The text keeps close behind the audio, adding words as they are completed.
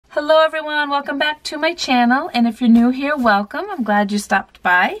Hello everyone, welcome back to my channel, and if you're new here, welcome. I'm glad you stopped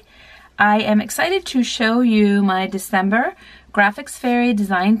by. I am excited to show you my December Graphics Fairy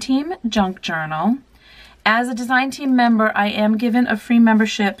Design Team Junk Journal. As a design team member, I am given a free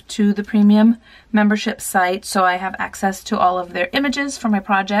membership to the premium membership site, so I have access to all of their images for my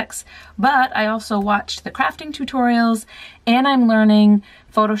projects, but I also watched the crafting tutorials and I'm learning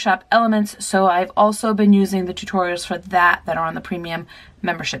Photoshop elements, so I've also been using the tutorials for that are on the premium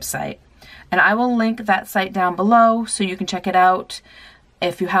membership site. And I will link that site down below so you can check it out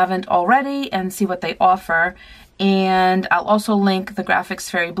if you haven't already and see what they offer. And I'll also link the Graphics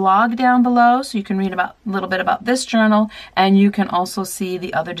Fairy blog down below so you can read a little bit about this journal, and you can also see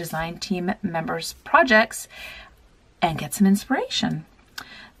the other design team members' projects and get some inspiration.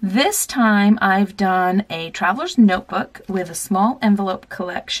 This time I've done a traveler's notebook with a small envelope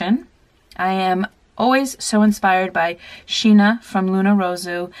collection. I am always so inspired by Sheena from Luna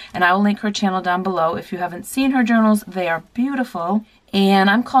Rosu, and I will link her channel down below. If you haven't seen her journals, they are beautiful.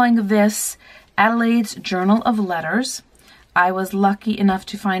 And I'm calling this Adelaide's Journal of Letters. I was lucky enough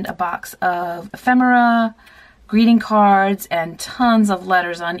to find a box of ephemera, greeting cards, and tons of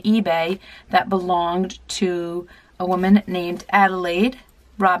letters on eBay that belonged to a woman named Adelaide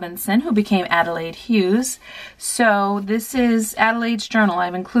Robinson, who became Adelaide Hughes. So this is Adelaide's journal.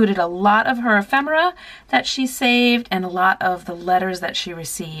 I've included a lot of her ephemera that she saved and a lot of the letters that she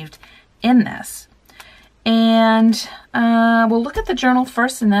received in this. And we'll look at the journal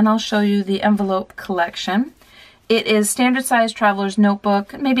first, and then I'll show you the envelope collection. It is standard size traveler's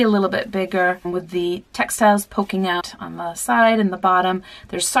notebook, maybe a little bit bigger, with the textiles poking out on the side and the bottom.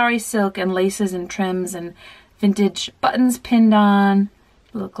 There's sari silk and laces and trims and vintage buttons pinned on,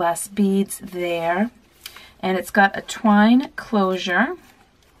 little glass beads there. And it's got a twine closure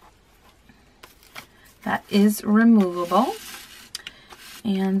that is removable.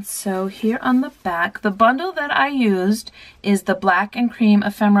 And so here on the back, the bundle that I used is the black and cream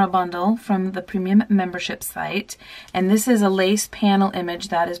ephemera bundle from the premium membership site. And this is a lace panel image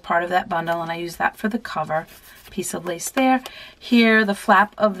that is part of that bundle, and I use that for the cover. Piece of lace there. Here, the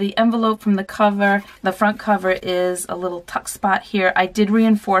flap of the envelope from the cover. The front cover is a little tuck spot here. I did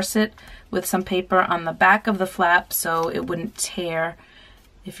reinforce it with some paper on the back of the flap so it wouldn't tear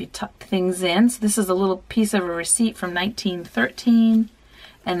if you tuck things in. So this is a little piece of a receipt from 1913.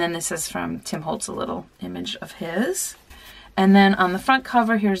 And then this is from Tim Holtz, a little image of his. And then on the front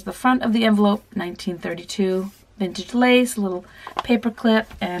cover, here's the front of the envelope, 1932, vintage lace, a little paper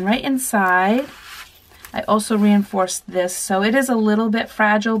clip, and right inside, I also reinforced this. So it is a little bit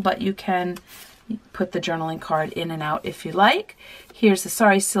fragile, but you can put the journaling card in and out if you like. Here's the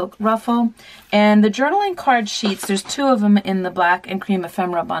sari silk ruffle. And the journaling card sheets, there's two of them in the black and cream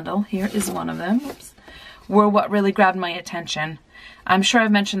ephemera bundle. Here is one of them. Oops. Were what really grabbed my attention. I'm sure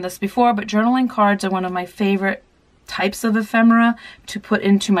I've mentioned this before, but journaling cards are one of my favorite types of ephemera to put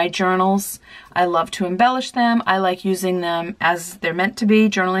into my journals. I love to embellish them. I like using them as they're meant to be,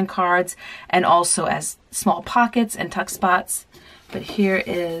 journaling cards, and also as small pockets and tuck spots. But here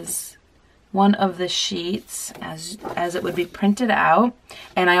is one of the sheets as it would be printed out.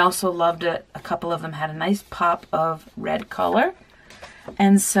 And I also loved it. A couple of them had a nice pop of red color.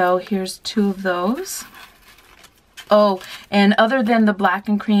 And so here's two of those. Oh, and other than the black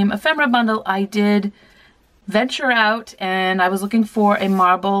and cream ephemera bundle, I did venture out and I was looking for a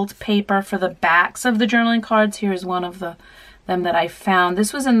marbled paper for the backs of the journaling cards. Here's one of them that I found.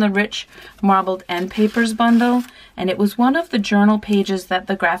 This was in the Rich Marbled End Papers bundle, and it was one of the journal pages that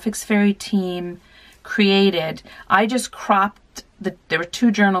the Graphics Fairy team created. I just cropped, there were two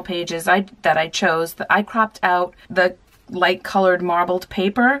journal pages that I chose. I cropped out the light colored marbled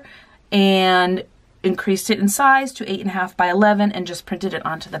paper and increased it in size to 8.5 by 11 and just printed it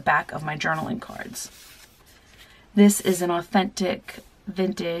onto the back of my journaling cards. This is an authentic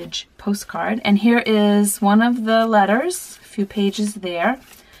vintage postcard, and here is one of the letters, a few pages there.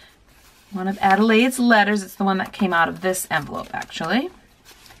 One of Adelaide's letters. It's the one that came out of this envelope actually.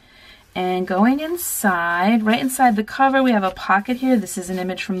 And going inside, right inside the cover, we have a pocket here. This is an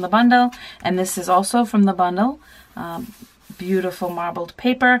image from the bundle, and this is also from the bundle. Beautiful marbled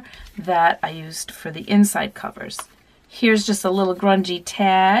paper that I used for the inside covers. Here's just a little grungy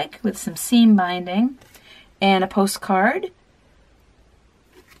tag with some seam binding and a postcard.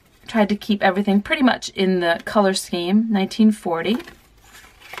 Tried to keep everything pretty much in the color scheme, 1940.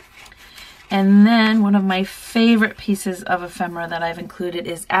 And then one of my favorite pieces of ephemera that I've included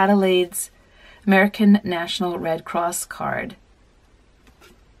is Adelaide's American National Red Cross card.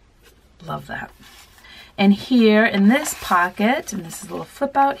 Love that. And here in this pocket, and this is a little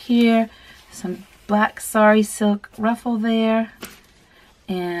flip out here, some black sari silk ruffle there,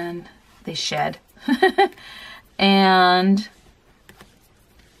 and they shed. And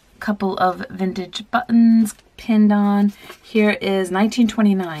a couple of vintage buttons pinned on. Here is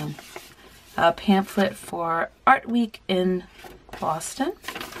 1929, a pamphlet for Art Week in Boston.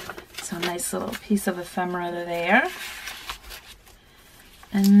 So a nice little piece of ephemera there.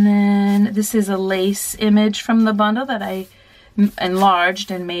 And then this is a lace image from the bundle that I enlarged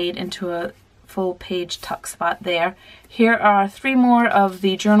and made into a full page tuck spot there. Here are 3 more of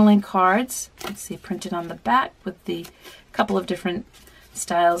the journaling cards. Let's see, printed on the back with the couple of different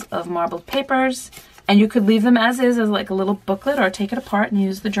styles of marbled papers. And you could leave them as is, as like a little booklet, or take it apart and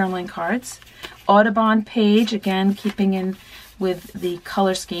use the journaling cards. Audubon page, again, keeping in with the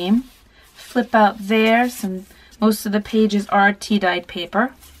color scheme. Flip out there, most of the pages are tea-dyed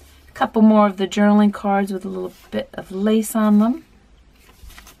paper. A couple more of the journaling cards with a little bit of lace on them.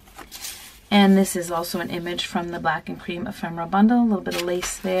 And this is also an image from the Black and Cream Ephemera bundle, a little bit of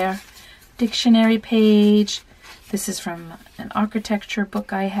lace there. Dictionary page. This is from an architecture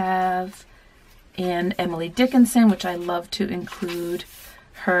book I have. And Emily Dickinson, which I love to include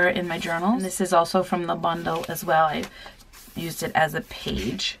her in my journal. And this is also from the bundle as well. I used it as a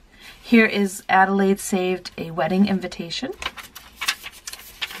page. Here is Adelaide Saved a Wedding Invitation.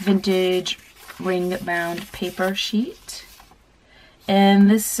 Vintage ring-bound paper sheet. And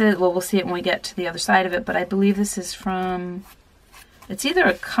this is, well, we'll see it when we get to the other side of it, but I believe this is from, it's either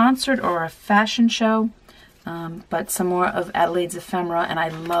a concert or a fashion show, but some more of Adelaide's ephemera, and I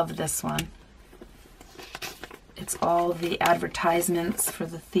love this one. It's all the advertisements for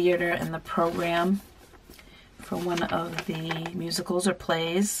the theater and the program for one of the musicals or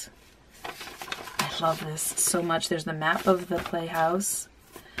plays. I love this so much. There's the map of the playhouse,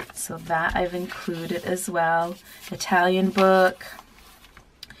 so that I've included as well. Italian book.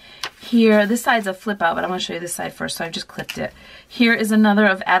 Here, this side's a flip out, but I want to show you this side first, so I've just clipped it. Here is another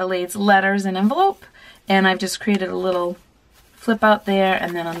of Adelaide's letters in envelope, and I've just created a little flip out there,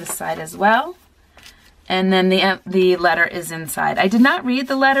 and then on this side as well. And then the letter is inside. I did not read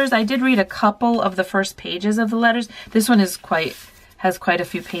the letters. I did read a couple of the first pages of the letters. This one is has quite a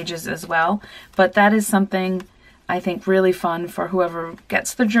few pages as well, but that is something I think really fun for whoever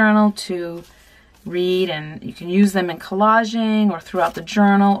gets the journal to read, and you can use them in collaging or throughout the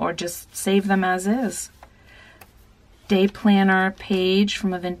journal or just save them as is. Day planner page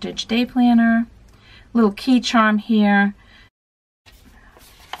from a vintage day planner. Little key charm here.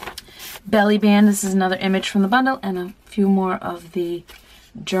 Belly band, this is another image from the bundle, and a few more of the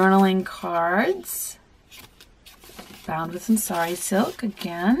journaling cards. Bound with some sari silk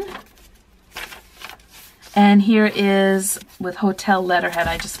again. And here is with hotel letterhead.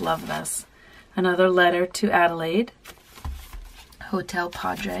 I just love this. Another letter to Adelaide. Hotel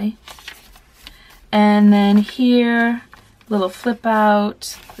Padre. And then here, little flip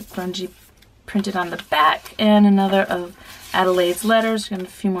out, the grungy printed on the back, and another of Adelaide's letters, and a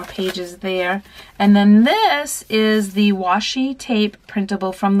few more pages there. And then this is the washi tape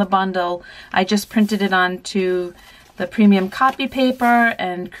printable from the bundle. I just printed it onto the premium copy paper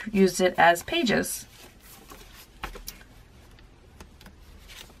and used it as pages.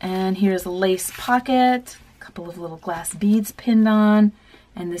 And here's a lace pocket, a couple of little glass beads pinned on,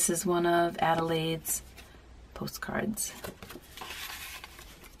 and this is one of Adelaide's postcards.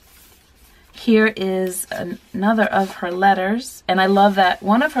 Here is another of her letters, and I love that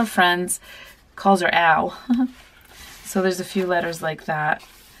one of her friends calls her Al. So there's a few letters like that.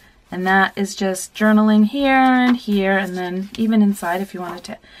 And that is just journaling here, and then even inside if you wanted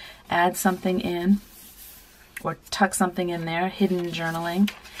to add something in or tuck something in there, hidden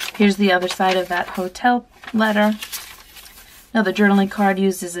journaling. Here's the other side of that hotel letter. Another journaling card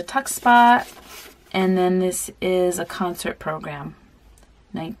used as a tuck spot, and then this is a concert program.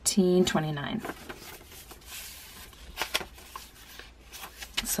 1929.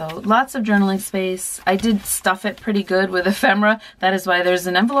 So lots of journaling space. I did stuff it pretty good with ephemera. That is why there's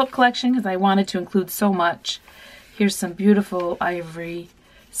an envelope collection, because I wanted to include so much. Here's some beautiful ivory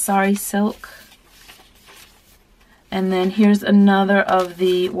sari silk. And then here's another of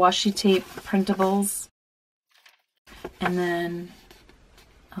the washi tape printables. And then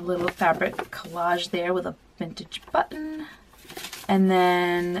a little fabric collage there with a vintage button. And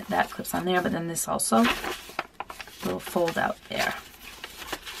then that clips on there, but then this also, little fold out there.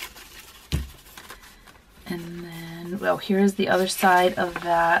 And then, well, here's the other side of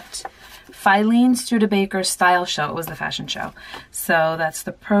that Filene Studebaker style show. It was the fashion show. So that's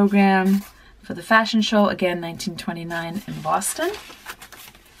the program for the fashion show, again, 1929 in Boston.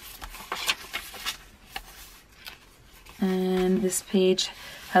 And this page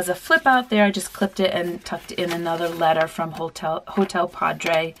has a flip out there. I just clipped it and tucked in another letter from Hotel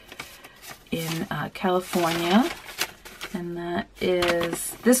Padre in California. And that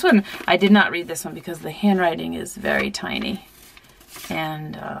is, this one, I did not read this one because the handwriting is very tiny.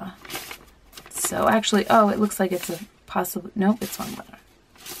 And so actually, oh, it looks like it's a possible, nope, it's one letter.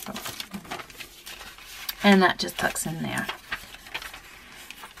 Oh. And that just tucks in there.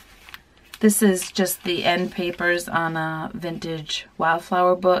 This is just the end papers on a vintage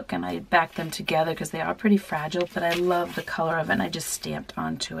wildflower book, and I backed them together because they are pretty fragile, but I love the color of it, and I just stamped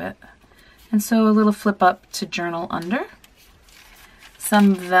onto it. And so a little flip up to journal under.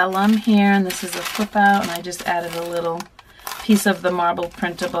 Some vellum here, and this is a flip out, and I just added a little piece of the marble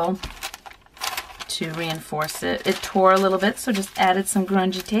printable to reinforce it. It tore a little bit, so just added some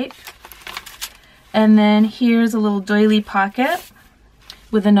grungy tape. And then here's a little doily pocket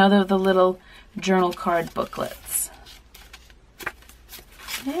with another of the little journal card booklets.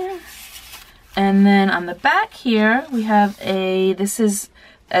 There. And then on the back here, we have this is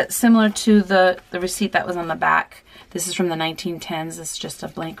similar to the receipt that was on the back. This is from the 1910s. It's just a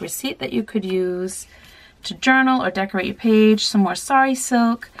blank receipt that you could use to journal or decorate your page. Some more sari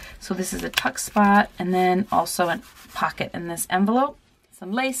silk. So this is a tuck spot, and then also a pocket in this envelope.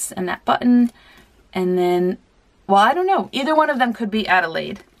 Some lace and that button. And then, well, I don't know. Either one of them could be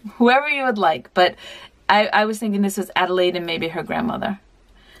Adelaide. Whoever you would like. But I was thinking this was Adelaide and maybe her grandmother.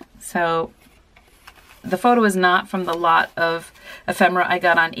 So the photo is not from the lot of ephemera I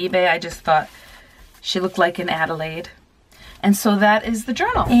got on eBay. I just thought she looked like an Adelaide. And so that is the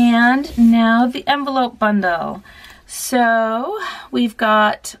journal. And now the envelope bundle. So we've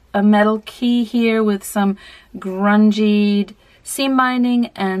got a metal key here with some grungy seam binding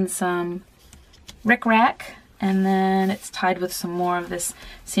and some rickrack. And then it's tied with some more of this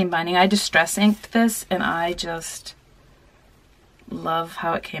seam binding. I distress inked this, and I just love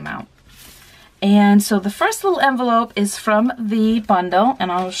how it came out. And so the first little envelope is from the bundle,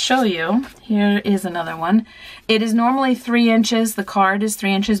 and I'll show you. Here is another one. It is normally 3 inches. The card is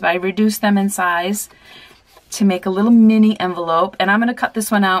 3 inches, but I reduced them in size to make a little mini envelope. And I'm going to cut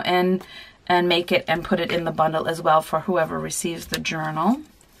this one out and make it and put it in the bundle as well for whoever receives the journal.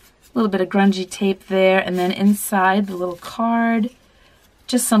 A little bit of grungy tape there, and then inside the little card,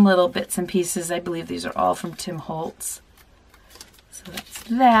 just some little bits and pieces. I believe these are all from Tim Holtz. So that's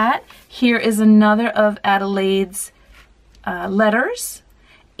that. Here is another of Adelaide's letters,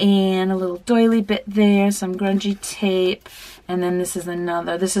 and a little doily bit there, some grungy tape, and then this is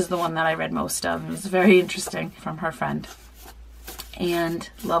another. This is the one that I read most of. It was very interesting, from her friend. And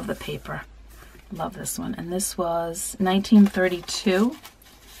love the paper. Love this one. And this was 1932.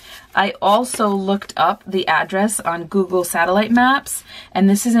 I also looked up the address on Google satellite maps, and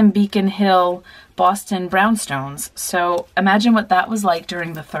this is in Beacon Hill, Boston brownstones. So imagine what that was like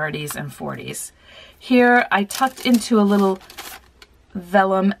during the 30s and 40s. Here I tucked into a little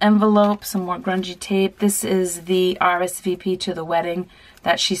vellum envelope some more grungy tape. This is the RSVP to the wedding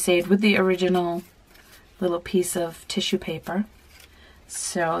that she saved with the original little piece of tissue paper.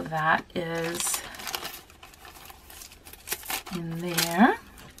 So that is in there.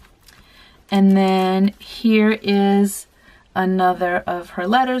 And then here is another of her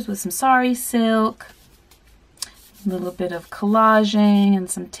letters with some sari silk, a little bit of collaging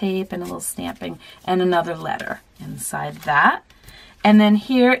and some tape and a little stamping, and another letter inside that. And then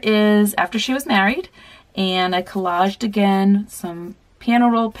here is after she was married, and I collaged again some piano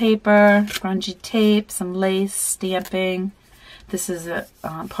roll paper, grungy tape, some lace, stamping. This is a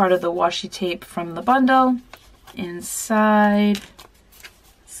part of the washi tape from the bundle. Inside,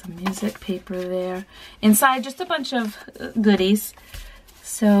 some music paper there. Inside, just a bunch of goodies.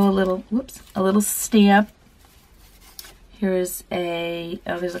 So a little stamp. Here's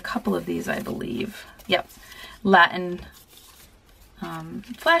there's a couple of these, I believe. Yep, Latin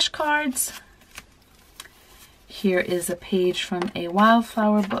flashcards. Here is a page from a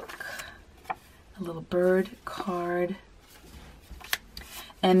wildflower book. A little bird card.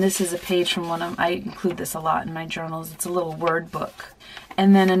 And this is a page from I include this a lot in my journals. It's a little word book.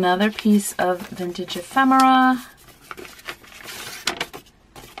 And then another piece of vintage ephemera.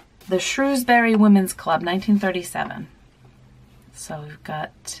 The Shrewsbury Women's Club, 1937. So we've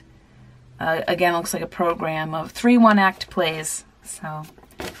got, again, looks like a program of 3 one-act plays.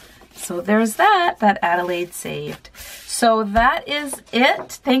 So there's that Adelaide saved. So that is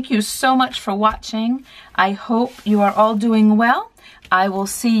it. Thank you so much for watching. I hope you are all doing well. I will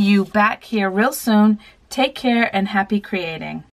see you back here real soon. Take care and happy creating.